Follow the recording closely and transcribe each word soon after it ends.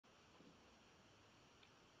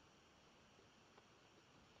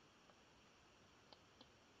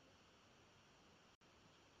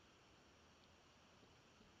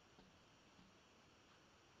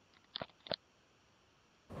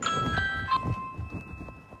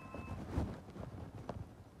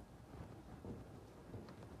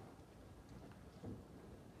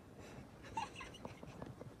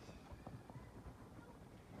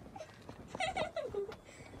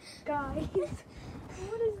guys.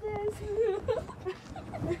 What is this?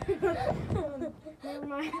 Never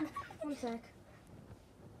mind. One sec.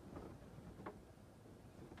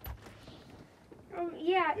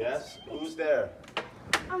 Yeah. Yes? Who's there?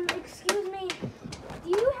 Excuse me. Do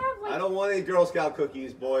you have like? I don't want any Girl Scout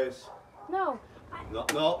cookies, boys. No.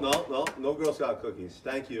 No Girl Scout cookies.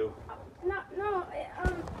 Thank you. No.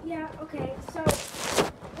 Yeah. Okay. So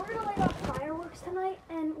we're gonna light off fireworks tonight,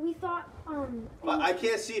 and we thought I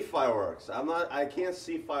can't see fireworks. I can't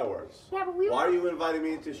see fireworks. Yeah, but Why are you inviting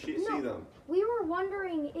me to see them? We were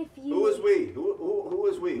wondering if you. Who is we? Who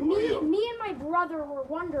is we? Who are you? Me and my brother were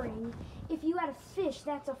wondering if you had a fish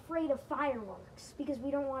that's afraid of fireworks, because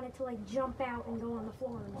we don't want it to like jump out and go on the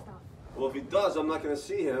floor and stuff. Well, if he does, I'm not going to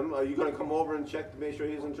see him. Are you going to come over and check to make sure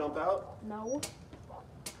he doesn't jump out? No.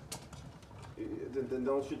 Then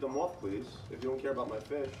don't shoot them off, please. If you don't care about my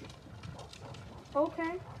fish.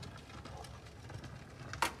 Okay.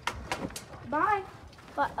 Bye.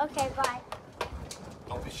 But okay, bye.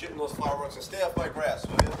 Don't be shooting those fireworks and stay off my grass,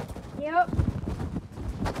 will you? Yep.